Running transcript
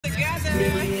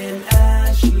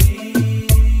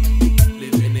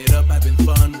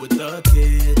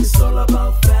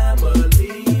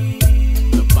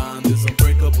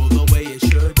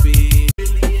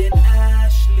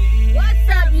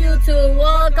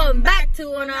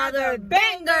to another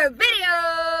banger video.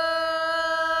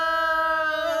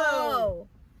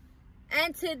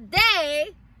 And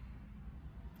today,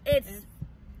 it's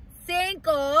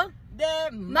Cinco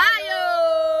de Mayo.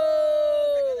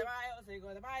 Cinco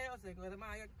de Mayo, Cinco de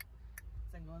Mayo,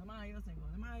 Cinco de Mayo, Cinco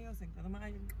de Mayo, Cinco de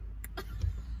Mayo.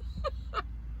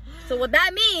 So what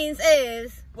that means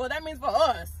is... Well, that means for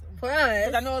us. For us.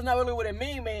 Because I know it's not really what it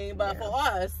mean, but for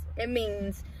us. It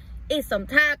means eat some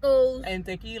tacos. And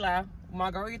tequila,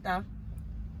 margarita.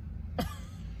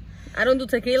 I don't do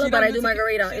tequila, but I do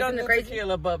margarita. She don't do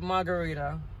tequila, but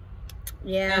margarita.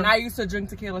 Yeah. And I used to drink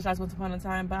tequila shots once upon a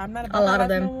time, but I'm not a lot of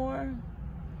them no more.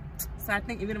 So I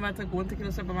think even if I took one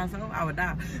tequila shot by myself, I would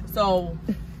die. So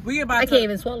I can't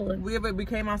even swallow it. We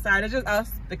came outside. It's just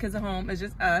us. The kids are home. It's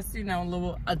just us. You know, a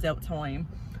little adult time.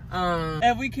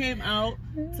 And we came out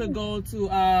to go to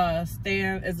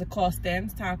it's called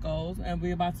Stan's Tacos, and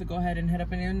we're about to go ahead and head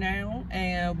up in there now,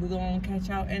 and we're gonna catch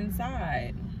out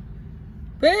inside.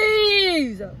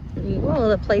 Peace. Well,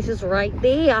 the place is right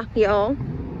there, y'all.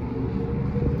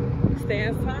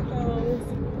 Stan's Tacos.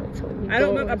 I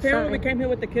don't remember. Apparently, we came here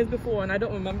with the kids before, and I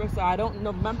don't remember, so I don't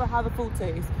remember how the food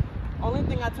tastes. Only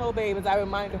thing I told Babe is I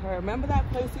reminded her, remember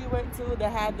that place we went to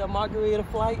that had the margarita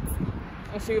flights?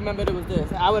 And she remembered it was this.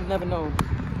 I would have never known.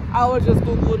 I would just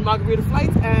Googled margarita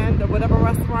flights, and whatever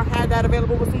restaurant had that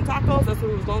available with some tacos, that's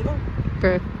where we was going to go.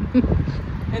 Okay.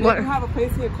 And then we have a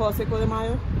place here called Cinco de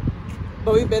Mayo.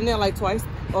 But we've been there like twice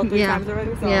or three times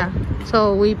already. So. Yeah.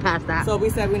 So we passed that. So we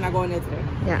said we're not going there today.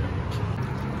 Yeah.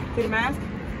 See the mask?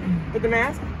 With the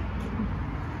mask?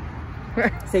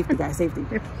 Safety, guys. Safety.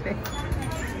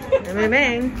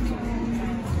 Bang.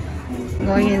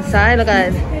 Going inside. Look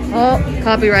at it. Oh,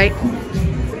 copyright.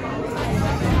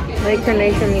 Laker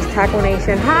Nation means Taco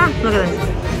Nation. Ha! Look at this.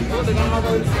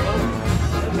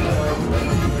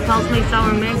 Salt, sweet,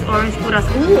 sour mix, orange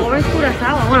curacao. Ooh, orange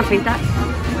curacao. I want to paint that.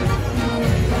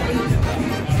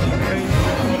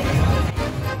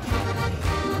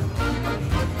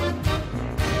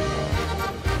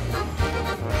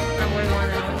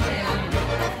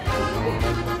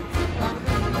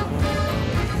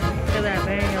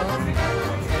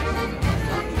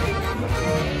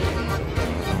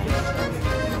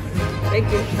 Thank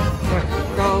you.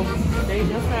 So they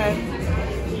just said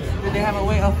that they have a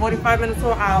wait of 45 minutes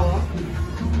to an hour.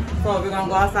 So we're gonna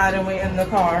go outside and wait in the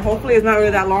car. Hopefully it's not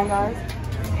really that long, guys.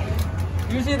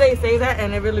 Usually they say that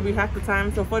and it really be half the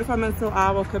time. So 45 minutes to an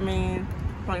hour could mean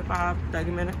 25,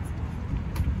 30 minutes.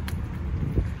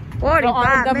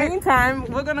 45 in the meantime,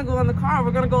 we're gonna go in the car.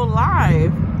 We're gonna go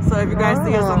live. So if you guys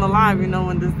see us on the live, you know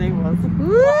when this day was.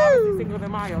 Woo! Cinco de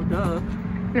Mayo, duh.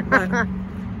 But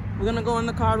we're gonna go in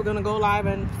the car, we're gonna go live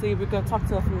and see if we can talk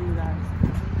to a few of you guys.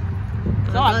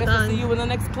 So I guess I'll see you in the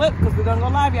next clip because we're gonna go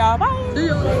live, y'all. Bye! See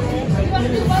you.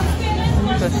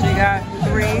 So she got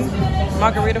 3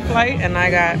 margarita flight and I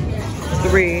got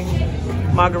 3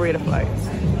 margarita flights.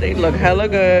 They look hella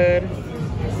good.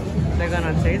 They're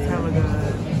gonna taste hella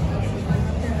good.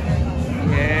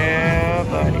 Yeah,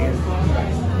 buddy.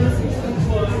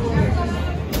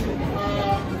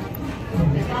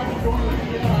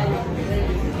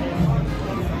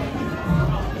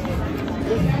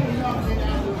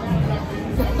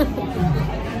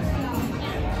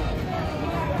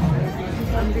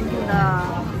 I'm drinking the,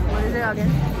 what is it again?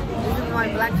 This is my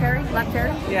black cherry? Black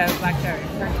cherry? Yeah, it's black cherry.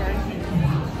 Black cherry.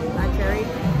 Black cherry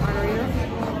margarita.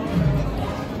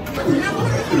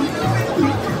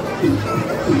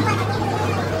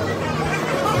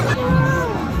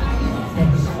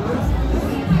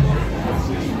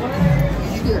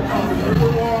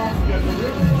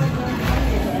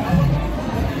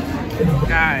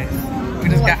 Guys, we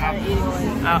just got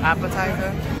our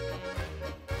appetizer.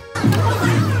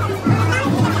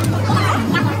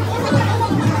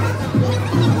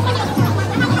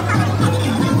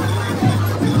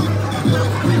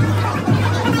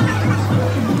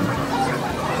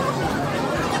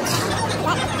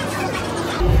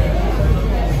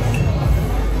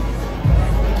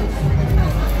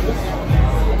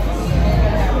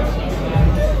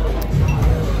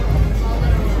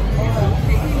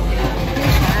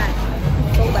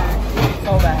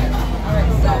 So bad.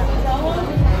 So bad.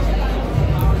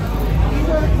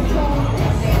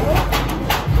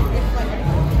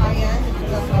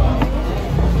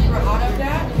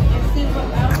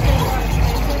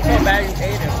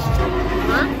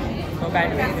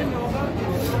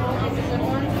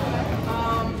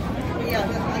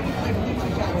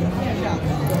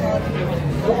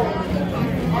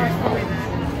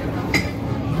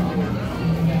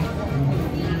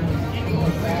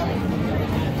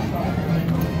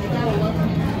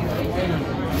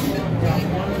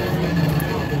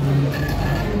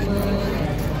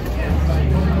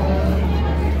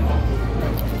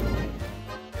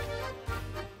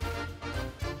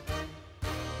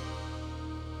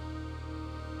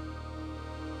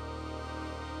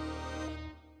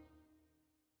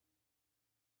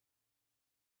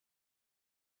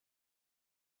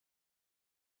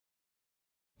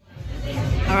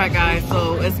 Alright guys,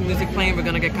 so it's music playing, we're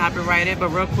gonna get copyrighted, but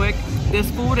real quick, this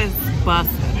food is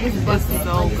busted. It's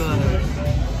so good.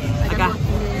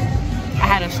 I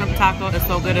had a shrimp taco, it's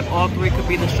so good. If all three could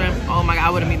be the shrimp, oh my god, I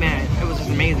wouldn't be mad. It was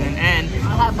just amazing. And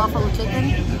I had buffalo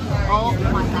chicken. Oh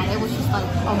my god, it was just like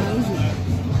amazing.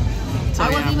 So, I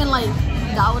wasn't even like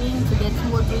doubting to get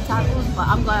 2 or 3 tacos, but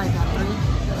I'm glad I got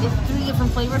 3. It's 3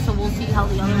 different flavors, so we'll see how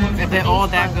the other ones. If they're all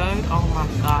that good, oh my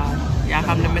god. Y'all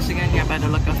come to Michigan, y'all better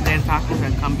look up Stand Tacos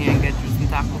and come here and get you some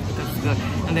tacos because it's good.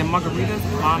 And then margaritas,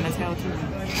 bomb as hell too.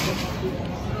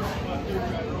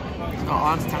 Let's go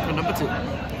on to taco number 2.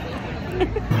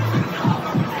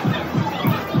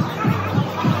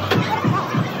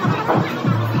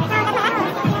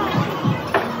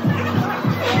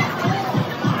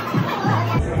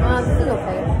 This is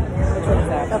okay. Which one is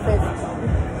that? The fish.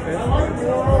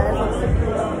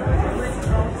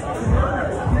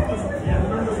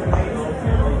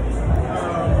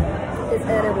 It's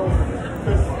edible.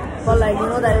 But like, you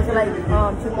know that it's like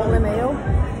chipotle mayo.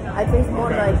 I taste more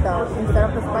like instead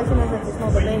of the spiciness, I taste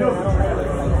more the mayo. I don't like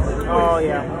it. Oh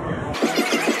yeah.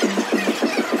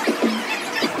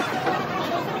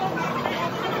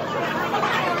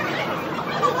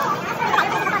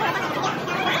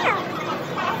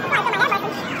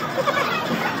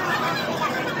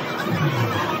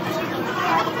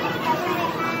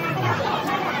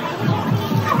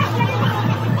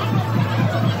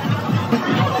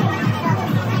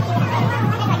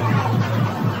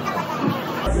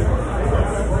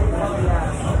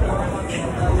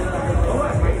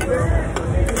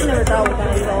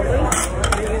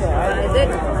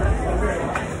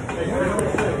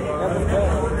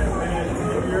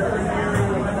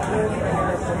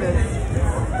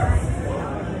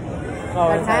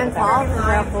 Like hand toss is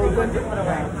so good.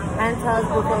 Hand toss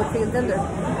before chicken tender.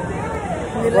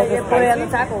 You put it on the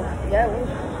taco. Yeah, it was.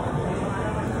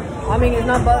 I mean, it's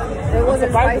not, but it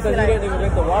wasn't spicy. Because like, you didn't even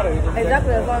drink the water.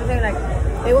 Exactly, that's what I'm saying. Like,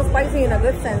 it was spicy in a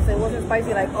good sense. It wasn't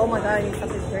spicy like, oh my god, I need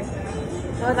something to drink.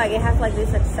 No, it's like it has like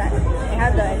this exact. It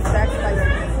had the exact spice.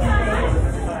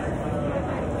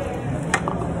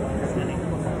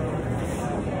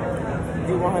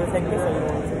 Do you want her to take this or you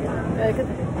want to? Yeah, I could.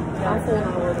 I'm full now.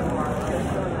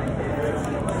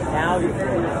 Now you can.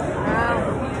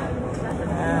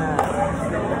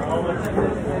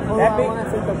 Oh, I want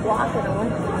to take the block and I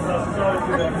want.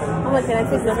 I'm like, can I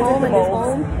take this home and this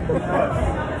home?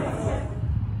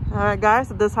 Alright guys,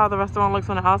 so this is how the restaurant looks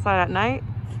on the outside at night.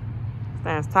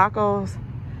 Stands tacos.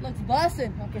 Looks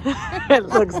bussin'. Okay. It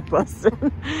looks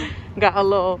bussin'. Got a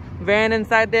little van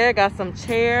inside there, got some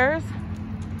chairs.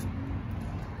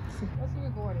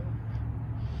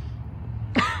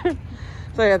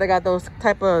 So yeah, they got those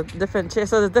type of different chairs.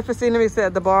 So there's different scenery. Sit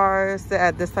at the bars, sit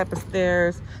at this type of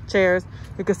chairs.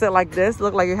 You can sit like this.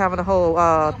 Look like you're having a whole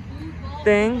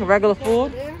thing, regular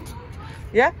food.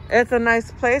 Yeah, it's a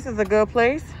nice place. It's a good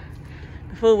place.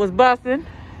 The food was busting.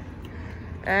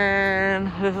 And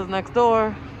this is next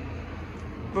door.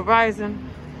 Verizon.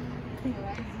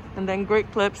 And then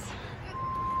Great Clips.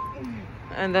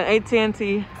 And then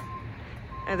AT&T.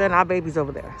 And then our baby's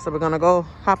over there. So we're gonna go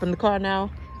hop in the car now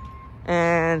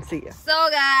and see ya. So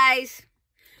guys,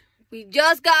 we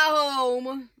just got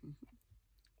home.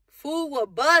 Food was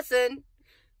bussin'.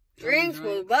 Drinks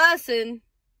was bussin'.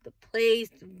 The place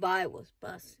to buy was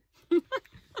bussin'.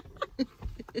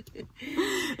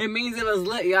 It means it was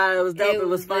lit, y'all. It was dope. It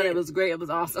was fun. It was great. It was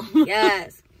awesome.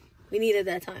 Yes. We needed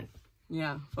that time.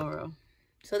 Yeah, for real.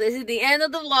 So this is the end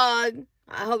of the vlog.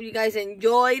 I hope you guys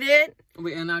enjoyed it.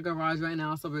 We're in our garage right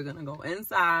now, so we're gonna go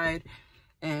inside,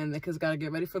 and the kids gotta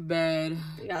get ready for bed.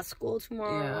 We got school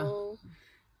tomorrow.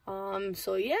 Yeah.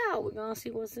 So yeah, we're gonna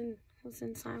see what's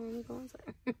inside when we go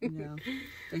inside. Yeah.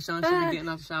 Deshaun should be getting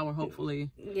out the shower, hopefully.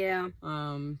 Yeah.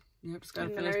 Yeah, just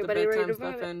gotta finish the bedtime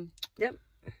stuff and yep.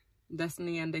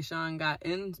 Destiny and Deshaun got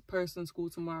in-person school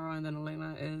tomorrow, and then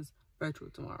Elena is virtual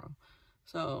tomorrow.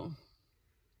 So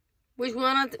we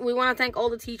want to thank all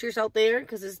the teachers out there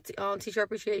because it's Teacher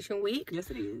Appreciation Week. Yes,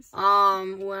 it is. We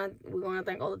want to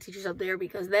thank all the teachers out there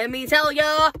because let me tell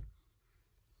ya,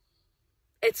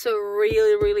 it's a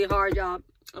really, really hard job.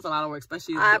 That's a lot of work,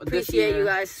 especially I appreciate you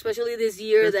guys, especially this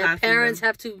year that parents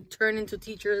have to turn into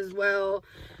teachers as well.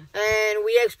 And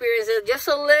we experienced it just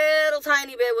a little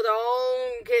tiny bit with our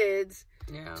own kids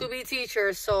to be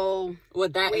teachers. So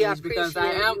with that age, because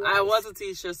I was a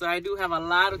teacher, so I do have a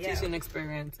lot of teaching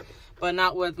experience, but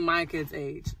not with my kids'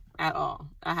 age at all.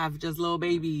 I have just little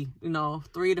baby,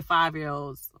 3 to 5 year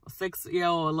olds,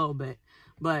 6-year-old a little bit,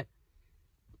 but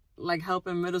like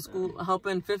helping middle school,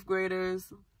 helping 5th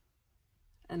graders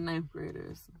and 9th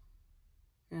graders.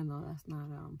 Yeah, no, that's not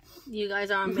You guys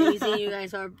are amazing. You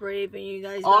guys are brave, and you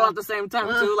guys all at the same time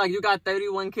too. Like you got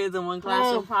 31 kids in one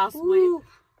classroom, possibly.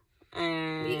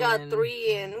 And we got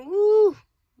 3 and woo.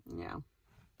 Yeah.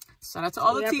 Shout out to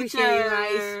all the teachers. You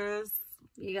guys.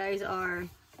 You guys are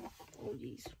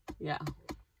OGs. Yeah.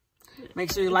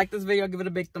 Make sure you like this video. Give it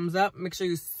a big thumbs up. Make sure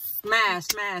you smash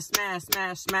that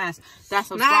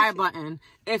subscribe button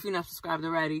if you're not subscribed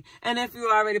already. And if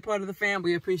you're already part of the fam,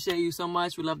 we appreciate you so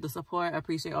much. We love the support. I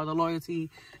appreciate all the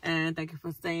loyalty. And thank you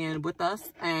for staying with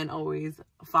us and always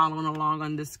following along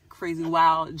on this crazy,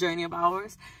 wild journey of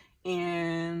ours.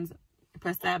 And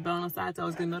press that bell on the side to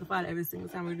always get notified every single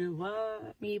time we do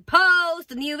what? We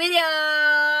post a new video.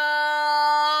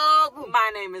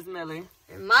 My name is Millie.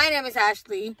 And my name is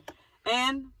Ashleigh.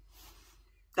 And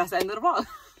that's the end of the vlog.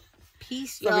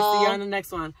 Peace, y'all. So we see you on the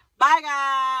next one. Bye,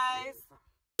 guys.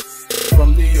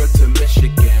 From the earth to mission.